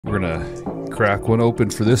We're gonna crack one open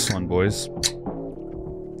for this one, boys.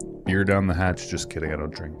 Beer down the hatch. Just kidding, I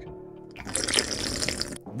don't drink.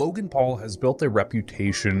 Logan Paul has built a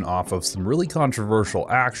reputation off of some really controversial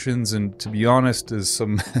actions and, to be honest, is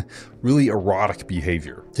some really erotic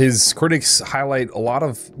behavior. His critics highlight a lot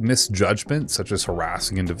of misjudgment, such as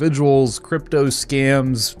harassing individuals, crypto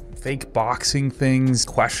scams, fake boxing things,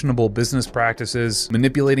 questionable business practices,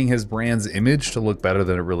 manipulating his brand's image to look better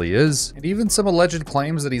than it really is, and even some alleged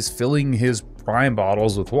claims that he's filling his Prime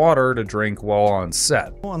bottles with water to drink while on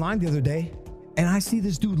set. Online the other day, and I see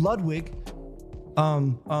this dude Ludwig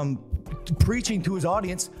preaching to his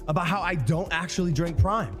audience about how I don't actually drink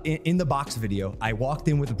Prime. In the box video, I walked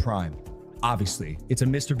in with a Prime. Obviously, it's a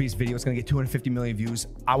Mr. Beast video. It's gonna get 250 million views.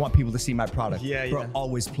 I want people to see my product. Yeah, Bro,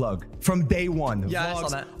 always plug. From day one, yeah, vlogs, I saw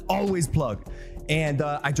that. Always plug. And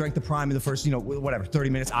I drank the Prime in the first, whatever, 30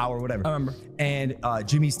 minutes, hour, whatever. I remember. And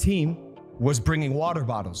Jimmy's team was bringing water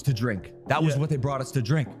bottles to drink. That was what they brought us to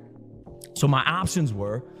drink. So my options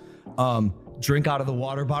were drink out of the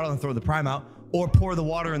water bottle and throw the Prime out, or pour the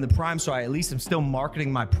water in the Prime, so I at least am still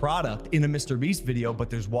marketing my product in a Mr. Beast video, but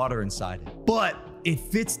there's water inside it. But it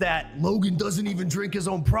fits that Logan doesn't even drink his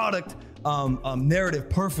own product narrative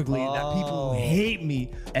perfectly, that people who hate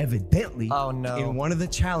me, evidently, in one of the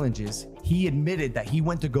challenges, he admitted that he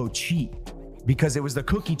went to go cheat because it was the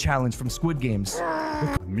cookie challenge from Squid Games.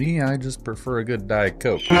 Me, I just prefer a good Diet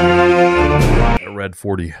Coke. A Red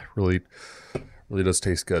 40 really does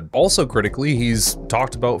taste good. Also critically, he's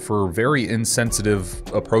talked about for very insensitive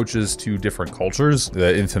approaches to different cultures.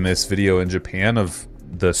 The infamous video in Japan of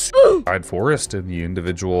the suicide forest and the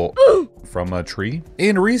individual from a tree.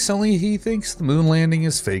 And recently, he thinks the moon landing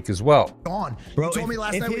is fake as well. Gone. Bro, you told me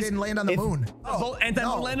last night we didn't land on the moon.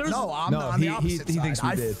 Anti-moonlanders? No, I'm on the opposite he side. thinks we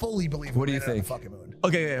I did. fully believe What do we you landed on the think? fucking moon.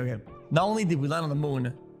 Okay. Not only did we land on the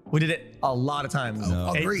moon, we did it a lot of times.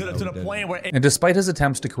 Agreed. To the point where And despite his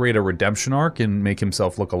attempts to create a redemption arc and make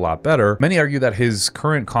himself look a lot better, many argue that his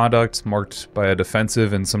current conduct, marked by a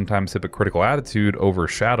defensive and sometimes hypocritical attitude,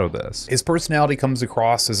 overshadow this. His personality comes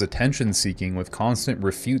across as attention-seeking with constant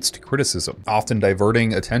refutes to criticism, often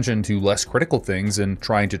diverting attention to less critical things and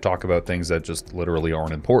trying to talk about things that just literally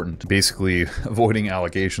aren't important, basically avoiding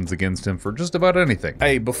allegations against him for just about anything.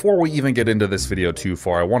 Hey, before we even get into this video too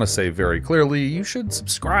far, I want to say very clearly, you should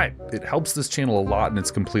subscribe. It helps this channel a lot and it's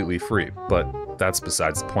completely free, but that's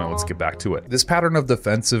besides the point. Let's get back to it. This pattern of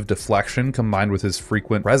defensive deflection combined with his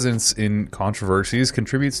frequent presence in controversies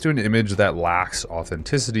contributes to an image that lacks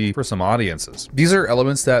authenticity for some audiences. These are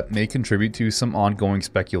elements that may contribute to some ongoing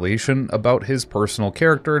speculation about his personal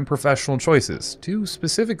character and professional choices, to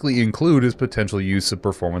specifically include his potential use of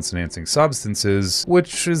performance-enhancing substances,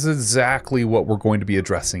 which is exactly what we're going to be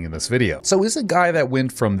addressing in this video. So is a guy that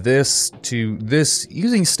went from this to this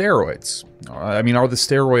using steroids? I mean, are the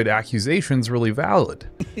steroid accusations really valid?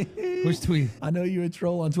 Which tweet? I know you're a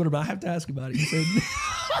troll on Twitter, but I have to ask about it. You said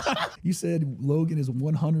you said Logan is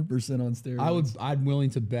 100% on steroids. I'm willing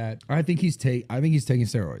to bet. I think he's taking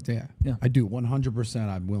steroids. Yeah. I do 100%.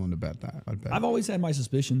 I'm willing to bet that. I've always had my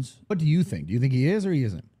suspicions. What do you think? Do you think he is or he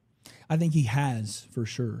isn't? I think he has for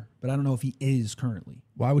sure, but I don't know if he is currently.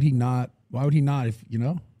 Why would he not? Why would he not? If you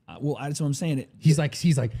know. Well, that's what I'm saying. He's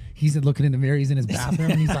looking in the mirror. He's in his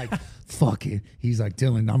bathroom and he's like, fuck it. He's like,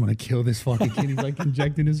 Dylan, I'm gonna kill this fucking kid. He's like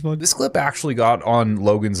injecting his fucking. This clip actually got on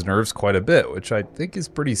Logan's nerves quite a bit, which I think is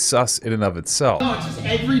pretty sus in and of itself. No, it's just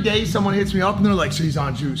every day someone hits me up and they're like, so he's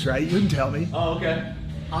on juice, right? You didn't tell me. Oh, okay.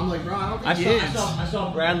 I'm like, bro, I don't think he is. I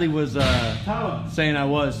saw Bradley was saying I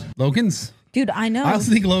was. Logan's? Dude, I know. I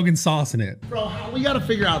also think Logan's saucing it. Bro, we gotta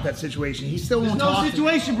figure out that situation. He still won't talk. No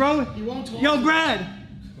situation, bro. He won't talk. Yo, Brad.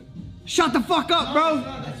 Shut the fuck up, bro.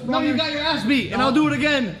 No, you got your ass beat, and I'll do it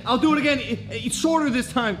again. I'll do it again. It's shorter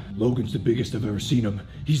this time. Logan's the biggest I've ever seen him.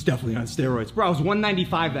 He's definitely on steroids. Bro, I was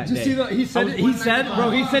 195 that day. He said, bro,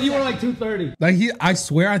 he said you were like 230. Like I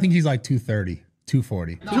swear, I think he's like 230,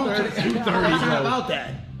 240. 230, bro. About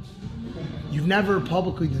that. You've never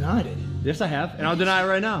publicly denied it. Yes, I have, and I'll deny it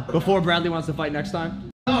right now. Before Bradley wants to fight next time.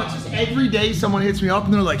 No, it's just every day someone hits me up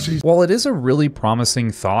and they're like, so he's. While it is a really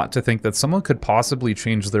promising thought to think that someone could possibly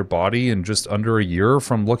change their body in just under a year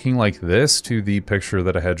from looking like this to the picture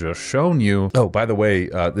that I had just shown you. Oh, by the way,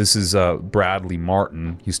 this is Bradley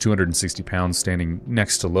Martin. He's 260 pounds standing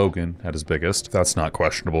next to Logan at his biggest. That's not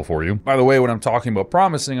questionable for you. By the way, when I'm talking about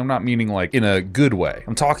promising, I'm not meaning like in a good way.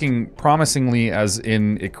 I'm talking promisingly as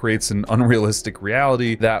in it creates an unrealistic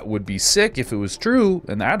reality that would be sick if it was true,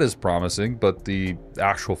 and that is promising, but the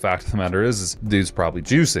actual fact fact of the matter is dude's probably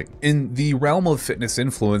juicing. In the realm of fitness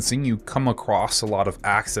influencing, you come across a lot of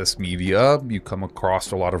access media, you come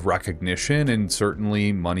across a lot of recognition, and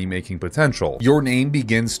certainly money-making potential. Your name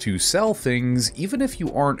begins to sell things even if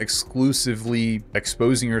you aren't exclusively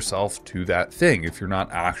exposing yourself to that thing. If you're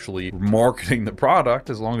not actually marketing the product,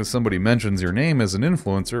 as long as somebody mentions your name as an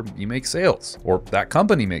influencer, you make sales, or that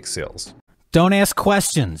company makes sales. Don't ask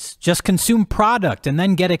questions. Just consume product and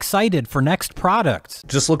then get excited for next product.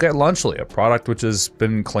 Just look at Lunchly, a product which has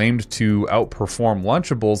been claimed to outperform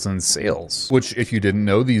Lunchables in sales. Which, if you didn't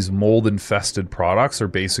know, these mold-infested products are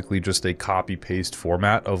basically just a copy-paste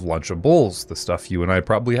format of Lunchables, the stuff you and I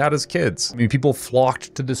probably had as kids. I mean, people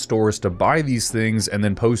flocked to the stores to buy these things and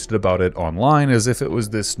then posted about it online as if it was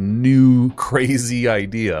this new, crazy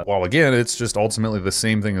idea. While again, it's just ultimately the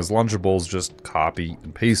same thing as Lunchables, just copy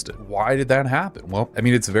and paste it. Why did that happen? Well, I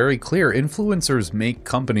mean, it's very clear. Influencers make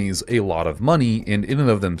companies a lot of money, and in and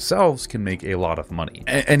of themselves can make a lot of money.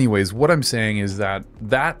 Anyways, what I'm saying is that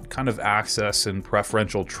that kind of access and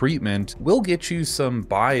preferential treatment will get you some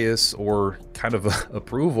bias or kind of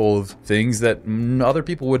approval of things that other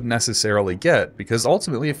people wouldn't necessarily get, because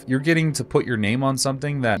ultimately, if you're getting to put your name on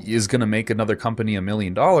something that is going to make another company $1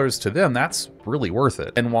 million, to them, that's really worth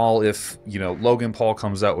it. And while if, you know, Logan Paul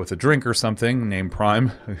comes out with a drink or something named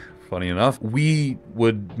Prime, funny enough, we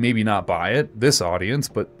would maybe not buy it, this audience,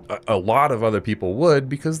 but a lot of other people would,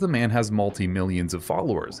 because the man has multi-millions of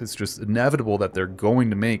followers. It's just inevitable that they're going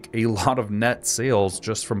to make a lot of net sales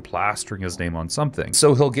just from plastering his name on something.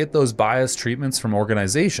 So he'll get those biased treatments from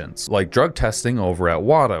organizations like drug testing over at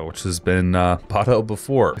WADA, which has been bought out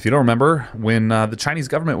before. If you don't remember, when the Chinese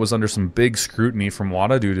government was under some big scrutiny from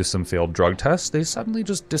WADA due to some failed drug tests, they suddenly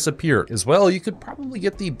just disappeared. As well, you could probably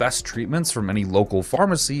get the best treatments from any local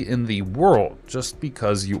pharmacy in the world just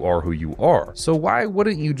because you are who you are. So why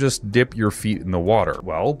wouldn't you just dip your feet in the water?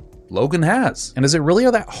 Well, Logan has. And is it really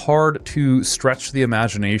that hard to stretch the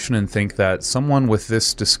imagination and think that someone with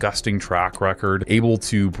this disgusting track record, able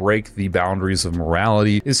to break the boundaries of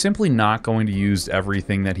morality, is simply not going to use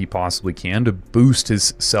everything that he possibly can to boost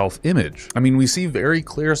his self-image? I mean, we see very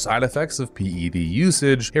clear side effects of PED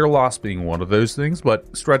usage, hair loss being one of those things,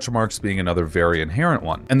 but stretch marks being another very inherent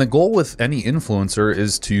one. And the goal with any influencer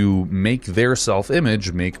is to make their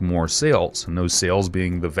self-image make more sales, and those sales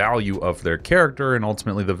being the value of their character and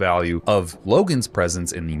ultimately the value of Logan's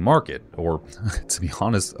presence in the market, or to be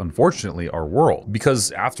honest, unfortunately, our world.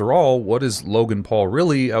 Because after all, what is Logan Paul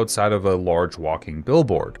really outside of a large walking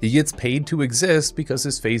billboard? He gets paid to exist because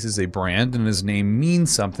his face is a brand and his name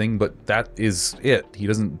means something, but that is it. He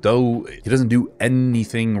doesn't do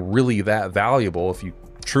anything really that valuable if you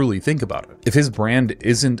truly think about it. If his brand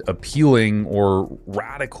isn't appealing or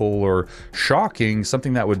radical or shocking,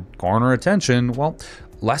 something that would garner attention, well,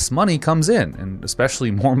 less money comes in, and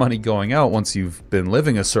especially more money going out once you've been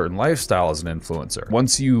living a certain lifestyle as an influencer.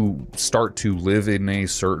 Once you start to live in a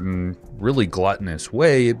certain really gluttonous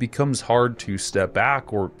way, it becomes hard to step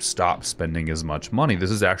back or stop spending as much money.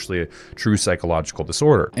 This is actually a true psychological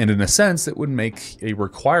disorder. And in a sense, it would make a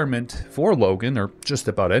requirement for Logan, or just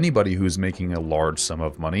about anybody who's making a large sum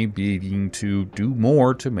of money, being to do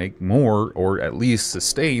more to make more, or at least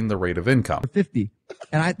sustain the rate of income. 50.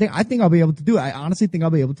 And I think I'll be able to do it. I honestly think I'll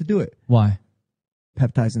be able to do it. Why?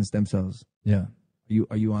 Peptides and stem cells. Yeah.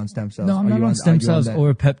 Are you on stem cells? No, I'm not on stem cells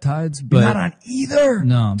or peptides, but you're not on either.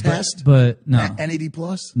 No, test. But no. NAD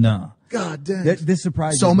plus. No. God damn. This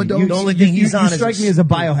surprises Somadome. me. The only thing he's on is you strike me as a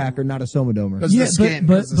biohacker, not a somadomer.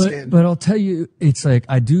 Yeah, but I'll tell you, it's like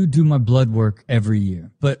I do my blood work every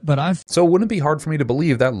year. But I've So it wouldn't be hard for me to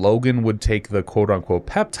believe that Logan would take the quote-unquote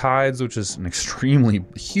peptides, which is an extremely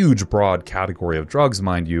huge, broad category of drugs,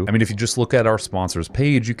 mind you. I mean, if you just look at our sponsors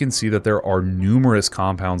page, you can see that there are numerous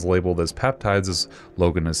compounds labeled as peptides, as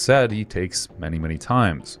Logan has said he takes many, many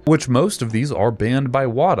times, which most of these are banned by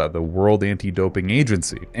WADA, the World Anti-Doping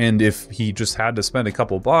Agency. And if he just had to spend a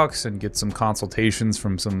couple bucks and get some consultations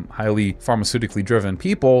from some highly pharmaceutically driven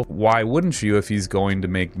people, why wouldn't you if he's going to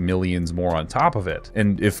make millions more on top of it?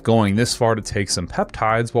 And if going this far to take some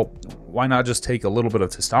peptides, well, why not just take a little bit of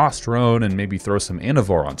testosterone and maybe throw some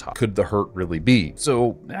Anavar on top? Could the hurt really be?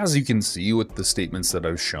 So as you can see with the statements that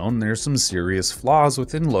I've shown, there's some serious flaws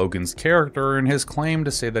within Logan's character and his claim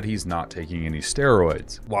to say that he's not taking any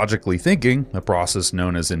steroids. Logically thinking, a process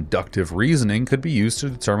known as inductive reasoning could be used to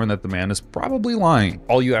determine that the man is probably lying.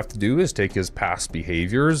 All you have to do is take his past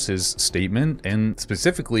behaviors, his statement, and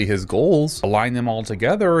specifically his goals, align them all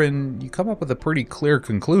together, and you come up with a pretty clear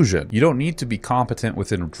conclusion. You don't need to be competent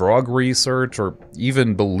within drug research or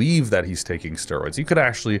even believe that he's taking steroids. You could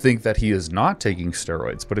actually think that he is not taking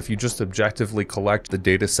steroids, but if you just objectively collect the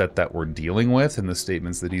data set that we're dealing with and the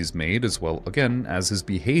statements that he's made, as well, again, as his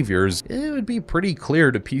behaviors, it would be pretty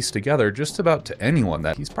clear to piece together just about to anyone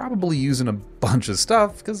that he's probably using a bunch of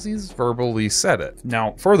stuff because he's verbally said it.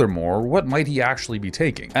 Now, furthermore, what might he actually be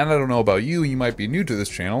taking? And I don't know about you, you might be new to this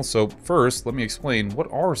channel, so first, let me explain what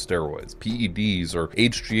are steroids, PEDs, or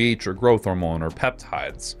HGH, or growth hormone, or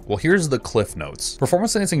peptides. Well, here's the cliff notes.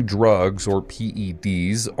 Performance-enhancing drugs, or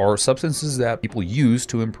PEDs, are substances that people use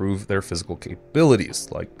to improve their physical capabilities,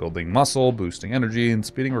 like building muscle, boosting energy, and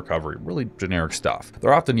speeding recovery, really generic stuff.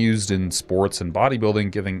 They're often used in sports and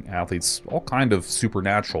bodybuilding, giving athletes all kind of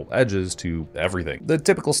supernatural edges to everything. The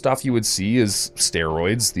typical stuff you would see is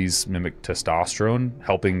steroids. These mimic testosterone,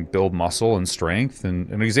 helping build muscle and strength, and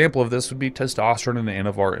an example of this would be testosterone and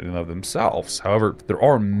Anavar in and of themselves. However, there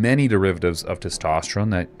are many derivatives of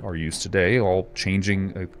testosterone that are used today, all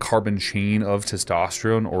changing a carbon chain of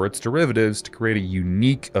testosterone or its derivatives to create a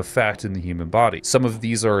unique effect in the human body. Some of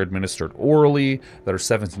these are administered orally that are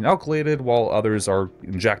 17-alkylated, while others are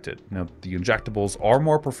injected. Now, the injectables are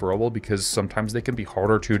more preferable because sometimes they can be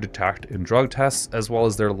harder to detect in drug tests, as well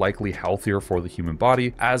as they're likely healthier for the human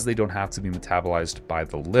body as they don't have to be metabolized by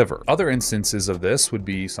the liver. Other instances of this would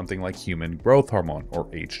be something like human growth hormone, or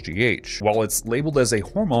HGH. While it's labeled as a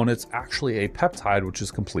hormone, it's actually a peptide, which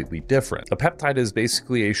is completely different. A peptide is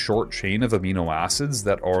basically a short chain of amino acids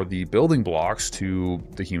that are the building blocks to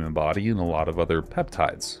the human body and a lot of other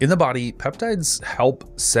peptides. In the body, peptides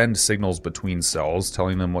help send signals between cells,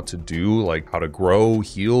 telling them what to do, like how to grow,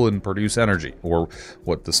 heal, and produce energy, or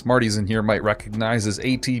what the smarties in here might recognize as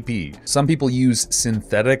ATP. Some people use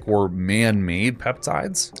synthetic or man-made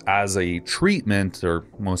peptides as a treatment, or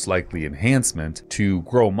most likely enhancement, to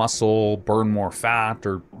grow muscle, burn more fat,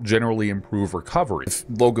 or generally improve recovery. If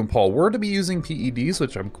Logan Paul were to be using PEDs,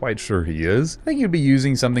 which I'm quite sure he is, I think he'd be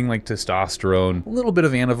using something like testosterone, a little bit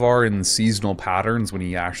of Anavar in seasonal patterns when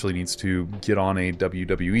he actually needs to get on a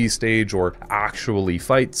WWE stage or actually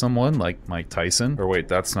fight someone like Mike Tyson. Or wait,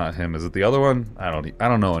 that's not him. Is it the other one? I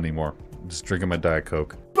don't know anymore. I'm just drinking my Diet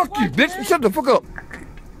Coke. Fuck you, bitch. Shut the fuck up.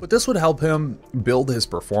 But this would help him build his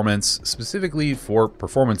performance, specifically for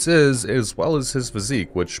performances, as well as his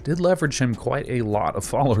physique, which did leverage him quite a lot of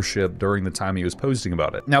followership during the time he was posting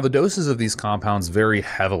about it. Now, the doses of these compounds vary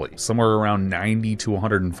heavily, somewhere around 90 to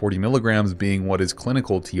 140 milligrams being what is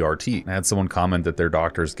clinical TRT. I had someone comment that their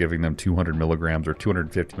doctor is giving them 200 milligrams or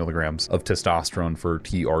 250 milligrams of testosterone for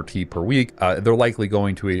TRT per week. They're likely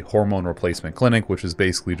going to a hormone replacement clinic, which is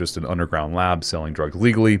basically just an underground lab selling drugs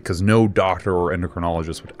legally, because no doctor or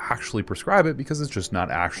endocrinologist would actually prescribe it because it's just not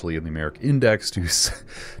actually in the American Index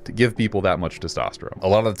to give people that much testosterone. A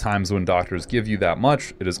lot of the times when doctors give you that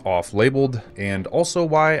much, it is off-labeled, and also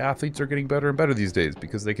why athletes are getting better and better these days,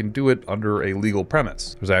 because they can do it under a legal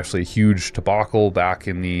premise. There's actually a huge debacle back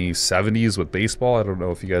in the 70s with baseball. I don't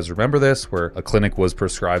know if you guys remember this, where a clinic was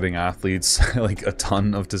prescribing athletes like a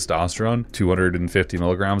ton of testosterone. 250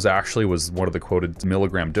 milligrams actually was one of the quoted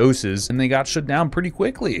milligram doses, and they got shut down pretty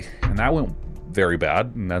quickly, and that went very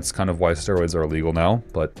bad, and that's kind of why steroids are illegal now,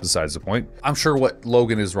 but besides the point. I'm sure what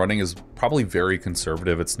Logan is running is probably very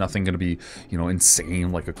conservative. It's nothing going to be, you know,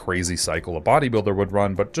 insane like a crazy cycle a bodybuilder would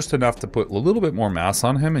run, but just enough to put a little bit more mass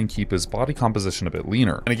on him and keep his body composition a bit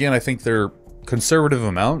leaner. And again, I think they're conservative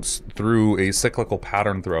amounts through a cyclical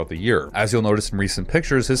pattern throughout the year. As you'll notice in recent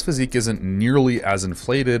pictures, his physique isn't nearly as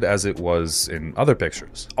inflated as it was in other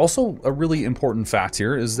pictures. Also, a really important fact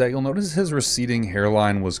here is that you'll notice his receding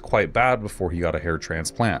hairline was quite bad before he got a hair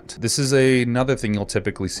transplant. This is another thing you'll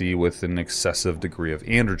typically see with an excessive degree of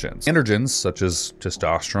androgens. Androgens, such as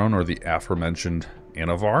testosterone or the aforementioned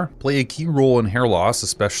Anavar, play a key role in hair loss,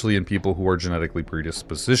 especially in people who are genetically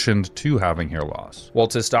predispositioned to having hair loss. While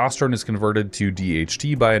testosterone is converted to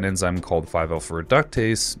DHT by an enzyme called 5-alpha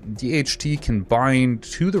reductase, DHT can bind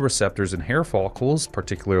to the receptors in hair follicles,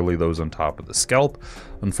 particularly those on top of the scalp.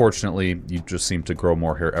 Unfortunately, you just seem to grow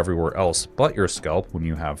more hair everywhere else but your scalp when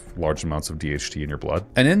you have large amounts of DHT in your blood.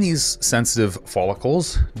 And in these sensitive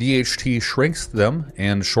follicles, DHT shrinks them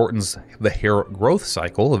and shortens the hair growth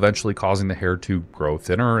cycle, eventually causing the hair to grow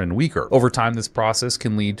thinner and weaker. Over time, this process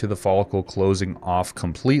can lead to the follicle closing off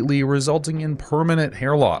completely, resulting in permanent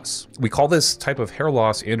hair loss. We call this type of hair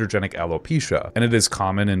loss androgenic alopecia, and it is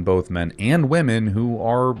common in both men and women who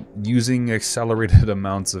are using accelerated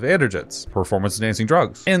amounts of androgens, performance-enhancing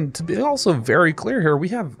drugs. And to be also very clear here, we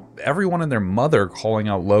have everyone and their mother calling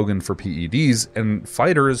out Logan for PEDs, and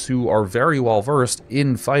fighters who are very well versed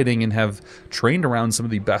in fighting and have trained around some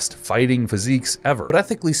of the best fighting physiques ever. But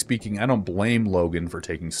ethically speaking, I don't blame Logan Logan for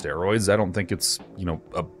taking steroids. I don't think it's, you know,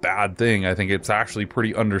 a bad thing. I think it's actually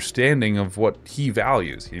pretty understanding of what he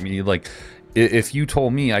values. I mean, like, if you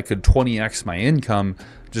told me I could 20x my income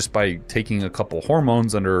just by taking a couple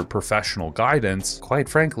hormones under professional guidance, quite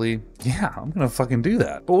frankly, yeah, I'm gonna fucking do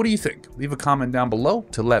that. But what do you think? Leave a comment down below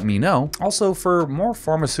to let me know. Also, for more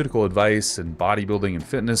pharmaceutical advice and bodybuilding and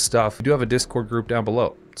fitness stuff, we do have a Discord group down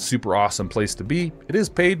below. Super awesome place to be. It is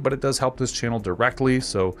paid, but it does help this channel directly,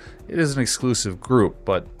 so it is an exclusive group,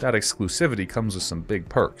 but that exclusivity comes with some big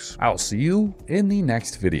perks. I'll see you in the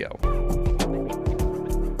next video.